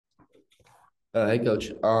Hey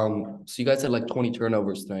coach. So you guys had like 20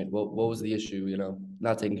 turnovers tonight. What was the issue?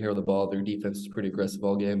 Not taking care of the ball. Their defense was pretty aggressive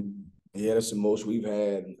all game. Yeah, that's the most we've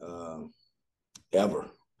had ever,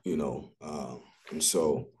 and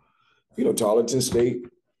so, Tarleton State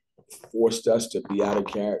forced us to be out of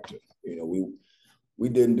character. We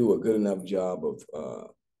didn't do a good enough job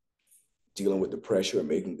of dealing with the pressure and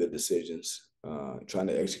making good decisions, trying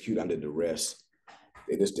to execute under duress.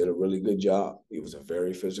 They just did a really good job. It was a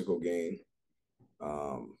very physical game.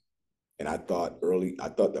 Um, and I thought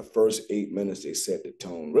the first 8 minutes they set the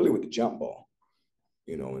tone really with the jump ball.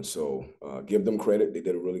 And so give them credit. They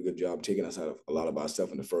did a really good job taking us out of a lot of our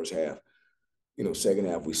stuff in the first half. Second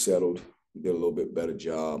half we settled, did a little bit better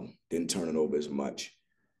job, didn't turn it over as much,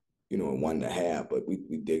 in 1.5. But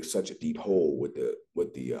we dig such a deep hole with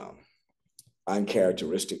the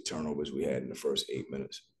uncharacteristic turnovers we had in the first 8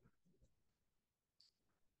 minutes.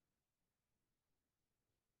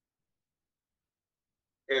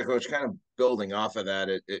 Yeah, coach, kind of building off of that,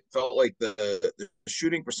 it felt like the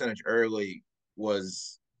shooting percentage early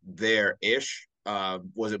was there-ish.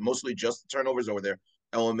 Was it mostly just the turnovers, or were there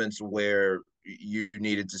elements where you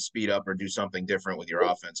needed to speed up or do something different with your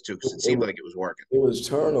offense too? Because it It, seemed like it was working. it was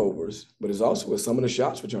turnovers, but it's also with some of the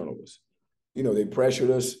shots were turnovers. They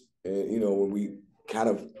pressured us, and when we kind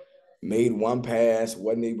of made one pass,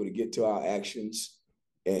 wasn't able to get to our actions,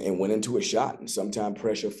 and went into a shot. And sometimes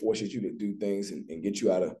pressure forces you to do things and get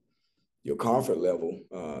you out of your comfort level.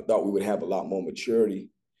 Thought we would have a lot more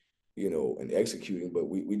maturity, in executing, but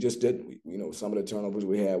we just didn't. Some of the turnovers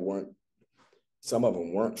we had some of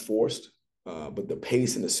them weren't forced, but the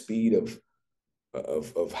pace and the speed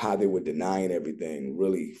of how they were denying everything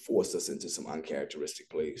really forced us into some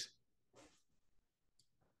uncharacteristic plays.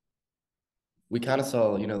 We kind of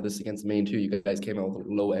saw, this against Maine too. You guys came out with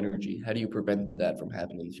low energy. How do you prevent that from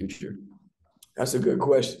happening in the future? That's a good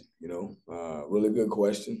question. Really good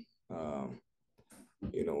question.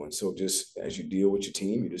 And so just as you deal with your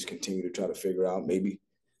team, you just continue to try to figure out maybe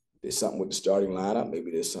there's something with the starting lineup,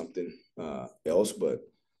 maybe there's something else, but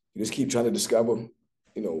you just keep trying to discover,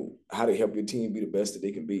 how to help your team be the best that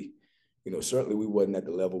they can be. Certainly we wasn't at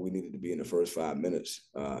the level we needed to be in the first 5 minutes.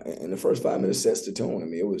 And the first 5 minutes sets the tone. I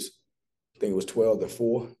mean, I think it was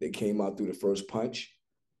 12-4. They came out through the first punch,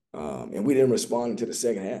 and we didn't respond until the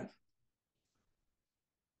second half.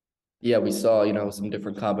 Yeah, we saw, some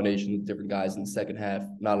different combinations, different guys in the second half.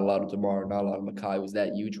 Not a lot of DeMar, not a lot of Makai. Was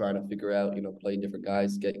that you trying to figure out, play different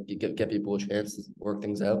guys, get people a chance to work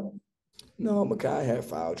things out? No, Makai had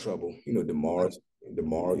foul trouble. DeMar,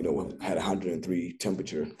 had 103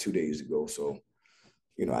 temperature 2 days ago. So,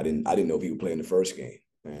 I didn't know if he would play in the first game.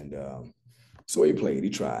 And so he played, he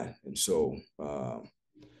tried. And so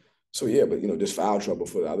yeah, but just foul trouble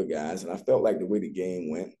for the other guys. And I felt like the way the game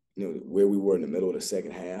went, where we were in the middle of the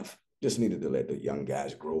second half, just needed to let the young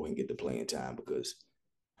guys grow and get the playing time because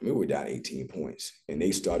we're down 18 points and they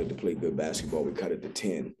started to play good basketball. We cut it to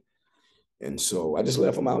 10. And so I just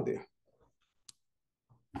left them out there.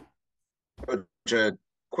 A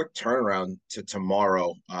quick turnaround to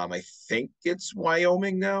tomorrow. I think it's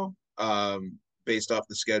Wyoming now, based off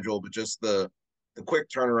the schedule, but just the quick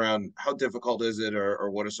turnaround. How difficult is it, or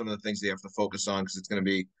what are some of the things they have to focus on? Because it's going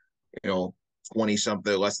to be, 20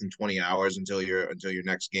 something, less than 20 hours until your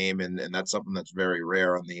next game, and that's something that's very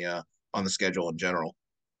rare on the schedule in general.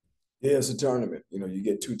 Yeah, it's a tournament. You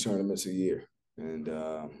get two tournaments a year, and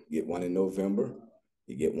you get one in November,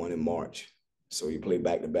 you get one in March. So you play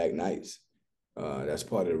back-to-back nights. That's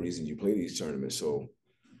part of the reason you play these tournaments. So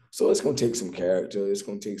it's going to take some character. It's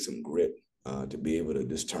going to take some grit to be able to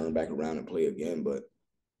just turn back around and play again. But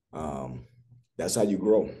that's how you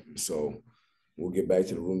grow. So we'll get back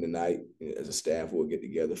to the room tonight. As a staff, we'll get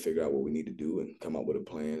together, figure out what we need to do, and come up with a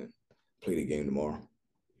plan and play the game tomorrow.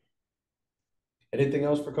 Anything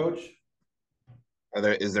else for Coach?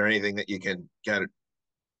 Is there anything that you can kind of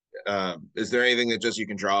is there anything that just you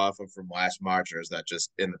can draw off of from last March, or is that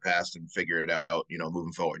just in the past and figure it out,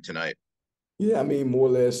 moving forward tonight? Yeah, more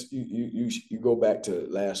or less, you go back to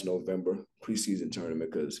last November preseason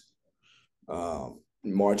tournament because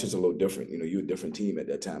March is a little different. You're a different team at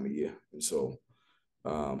that time of year, and so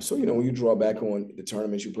when you draw back on the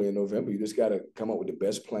tournaments you play in November, you just got to come up with the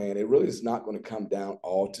best plan. It really is not going to come down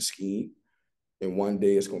all to scheme. And one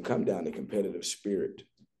day it's going to come down to competitive spirit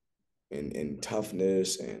and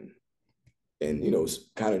toughness and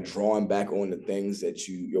kind of drawing back on the things that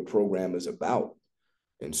your program is about.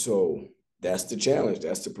 And so that's the challenge.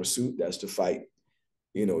 That's the pursuit. That's the fight,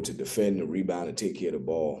 to defend and rebound and take care of the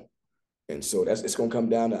ball. And so it's going to come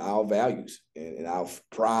down to our values and our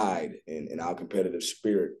pride and our competitive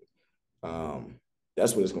spirit.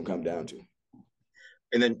 That's what it's going to come down to.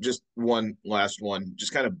 And then just one last one,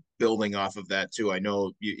 just kind of building off of that too. I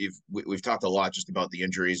know we've talked a lot just about the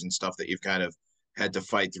injuries and stuff that you've kind of had to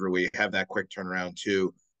fight through. We have that quick turnaround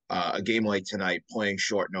too. A game like tonight, playing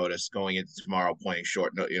short notice, going into tomorrow, playing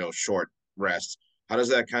short rest. How does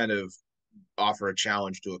that kind of offer a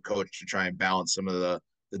challenge to a coach to try and balance some of the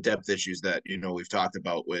depth issues that we've talked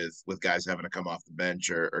about with guys having to come off the bench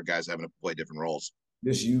or guys having to play different roles?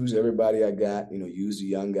 Just use everybody I got. Use the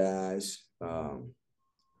young guys.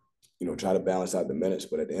 Try to balance out the minutes.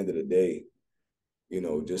 But at the end of the day,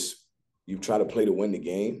 just you try to play to win the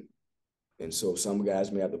game. And so some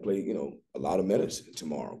guys may have to play, a lot of minutes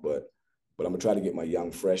tomorrow. But I'm gonna try to get my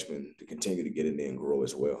young freshmen to continue to get in there and grow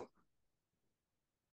as well.